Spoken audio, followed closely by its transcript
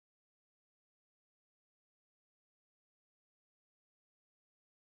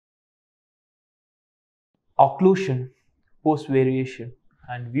Occlusion, posevariation,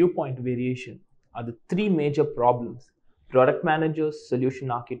 and viewpoint variation are the three major problems product managers,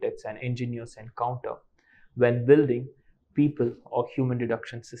 solution architects, and engineers encounter when building people or human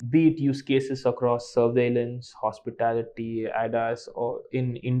deduction systems, be it use cases across surveillance, hospitality, ADAS, or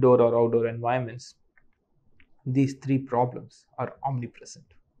in indoor or outdoor environments. These three problems are omnipresent.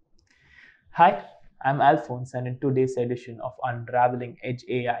 Hi, I'm Alphonse, and in today's edition of Unraveling Edge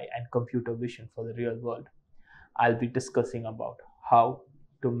AI and Computer Vision for the Real World, I'll be discussing about how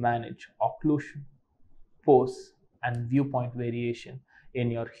to manage occlusion, pose, and viewpoint variation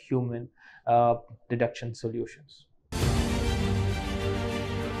in your human detection solutions.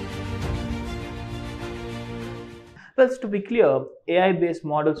 Well, to be clear, AI-based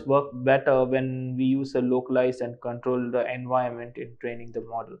models work better when we use a localized and controlled environment in training the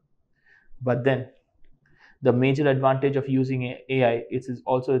model. But then, the major advantage of using AI is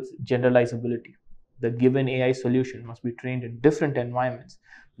also its generalizability. The given AI solution must be trained in different environments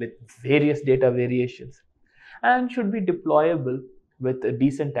with various data variations and should be deployable with a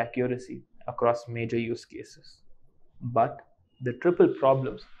decent accuracy across major use cases. But the triple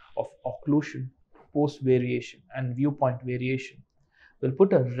problems of occlusion, pose variation, and viewpoint variation will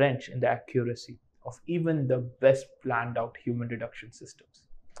put a wrench in the accuracy of even the best planned out human deduction systems.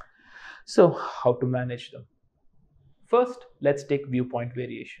 So, how to manage them? First, let's take viewpoint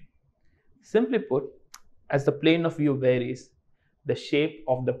variation. Simply put, as the plane of view varies, the shape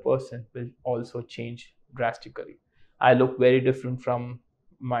of the person will also change drastically. I look very different from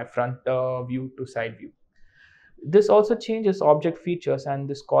my front view to side view. This also changes object features, and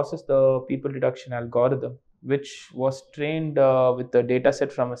this causes the people detection algorithm, which was trained with the data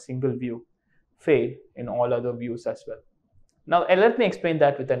set from a single view, fail in all other views as well. Now, let me explain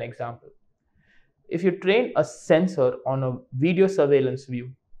that with an example. If you train a sensor on a video surveillance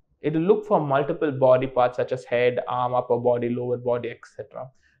view, it will look for multiple body parts such as head, arm, upper body, lower body, etc.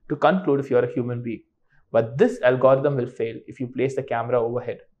 to conclude if you are a human being. But this algorithm will fail if you place the camera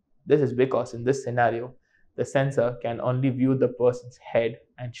overhead. This is because in this scenario, the sensor can only view the person's head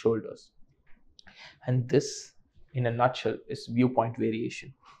and shoulders. And this, in a nutshell, is viewpoint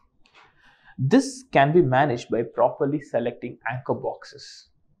variation. This can be managed by properly selecting anchor boxes.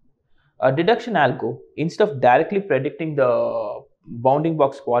 A deduction algo, instead of directly predicting the bounding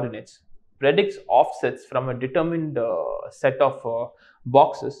box coordinates, predicts offsets from a determined set of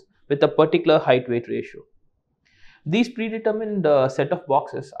boxes with a particular height-weight ratio. These predetermined set of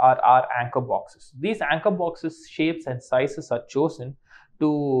boxes are our anchor boxes. These anchor boxes' shapes and sizes are chosen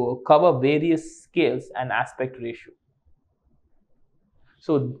to cover various scales and aspect ratio.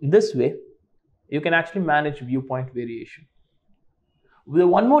 So this way, you can actually manage viewpoint variation.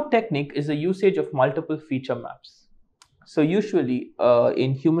 One more technique is the usage of multiple feature maps. So usually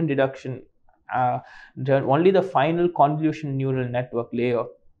in human deduction, only the final convolution neural network layer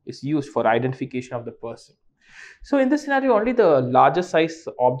is used for identification of the person. So in this scenario, only the larger size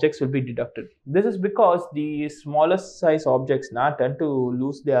objects will be deducted. This is because the smaller size objects now tend to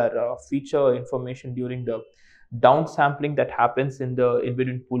lose their feature information during the downsampling that happens in the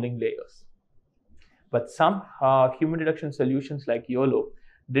in-between pooling layers. But some human deduction solutions like YOLO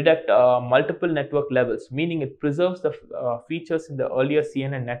detect multiple network levels, meaning it preserves the features in the earlier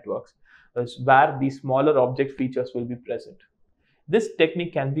CNN networks where the smaller object features will be present. This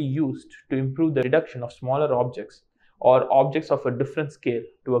technique can be used to improve the deduction of smaller objects or objects of a different scale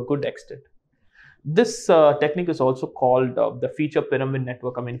to a good extent. This technique is also called the feature pyramid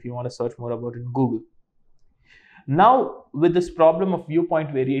network. If you want to search more about it in Google. Now, with this problem of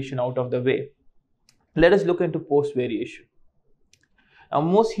viewpoint variation out of the way, let us look into pose variation. Now,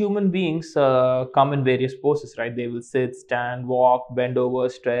 most human beings come in various poses, right? They will sit, stand, walk, bend over,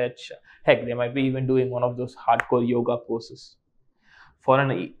 stretch. Heck, they might be even doing one of those hardcore yoga poses. For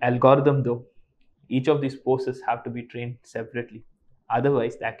an algorithm though, each of these poses have to be trained separately.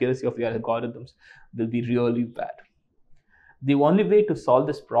 Otherwise, the accuracy of your algorithms will be really bad. The only way to solve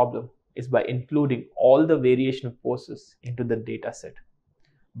this problem is by including all the variation poses into the data set.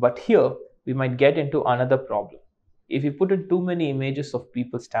 But here, we might get into another problem. If you put in too many images of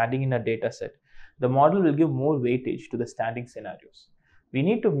people standing in a data set, the model will give more weightage to the standing scenarios. We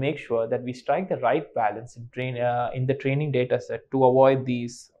need to make sure that we strike the right balance in the training data set to avoid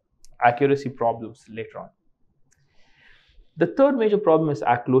these accuracy problems later on. The third major problem is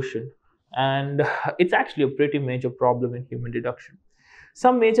occlusion, and it's actually a pretty major problem in human deduction.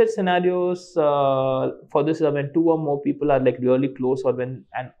 Some major scenarios for this are when two or more people are really close, or when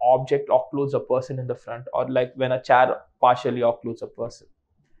an object occludes a person in the front, or when a chair partially occludes a person.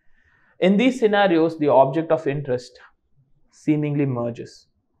 In these scenarios, the object of interest seemingly merges.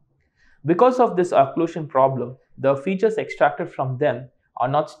 Because of this occlusion problem, the features extracted from them are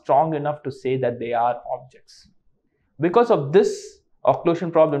not strong enough to say that they are objects. Because of this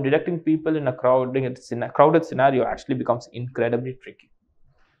occlusion problem, detecting people in a crowded scenario actually becomes incredibly tricky.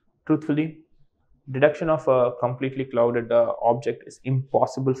 Truthfully, detection of a completely clouded object is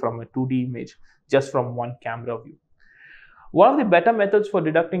impossible from a 2D image just from one camera view. One of the better methods for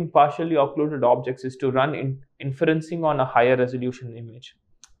detecting partially occluded objects is to run inferencing on a higher resolution image.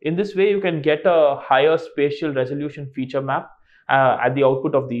 In this way, you can get a higher spatial resolution feature map at the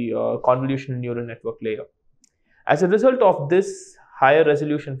output of the convolutional neural network layer. As a result of this higher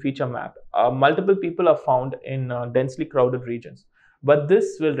resolution feature map, multiple people are found in densely crowded regions, but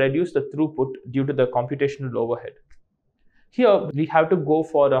this will reduce the throughput due to the computational overhead. Here, we have to go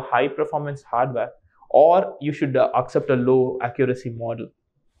for a high performance hardware, or you should accept a low accuracy model.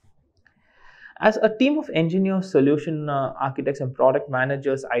 As a team of engineers, solution architects, and product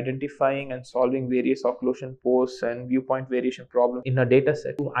managers identifying and solving various occlusion, pose, and viewpoint variation problems in a data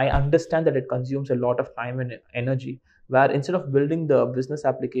set, I understand that it consumes a lot of time and energy. Where instead of building the business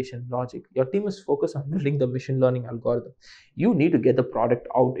application logic, your team is focused on building the machine learning algorithm. You need to get the product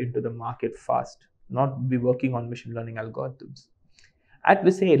out into the market fast, not be working on machine learning algorithms. At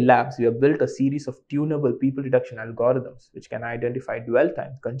VisAI Labs, we have built a series of tunable people detection algorithms which can identify dwell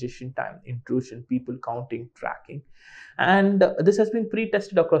time, congestion time, intrusion, people counting, tracking. And this has been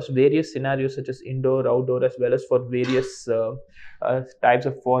pre-tested across various scenarios such as indoor, outdoor, as well as for various types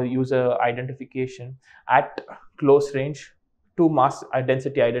of for user identification at close range to mass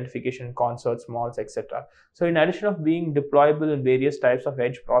density identification in concerts, malls, etc. So in addition of being deployable in various types of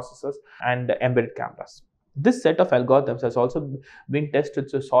edge processors and embedded cameras. This set of algorithms has also been tested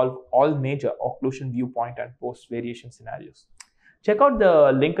to solve all major occlusion, viewpoint, and post variation scenarios. Check out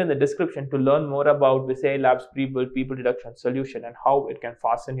the link in the description to learn more about VisAI Labs pre-built people detection solution and how it can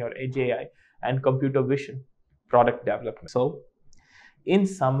fasten your edgeai and computer vision product development. So, in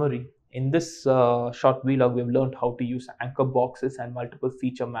summary, in this short vlog, we've learned how to use anchor boxes and multiple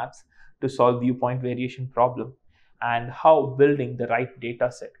feature maps to solve viewpoint variation problem, and how building the right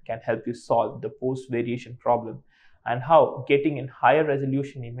data set can help you solve the post variation problem, and how getting in higher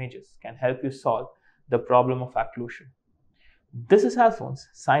resolution images can help you solve the problem of occlusion. This is Alphonse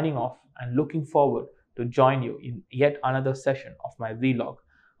signing off and looking forward to join you in yet another session of my vlog,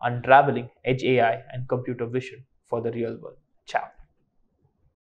 Unraveling Edge AI and Computer Vision for the Real World. Ciao.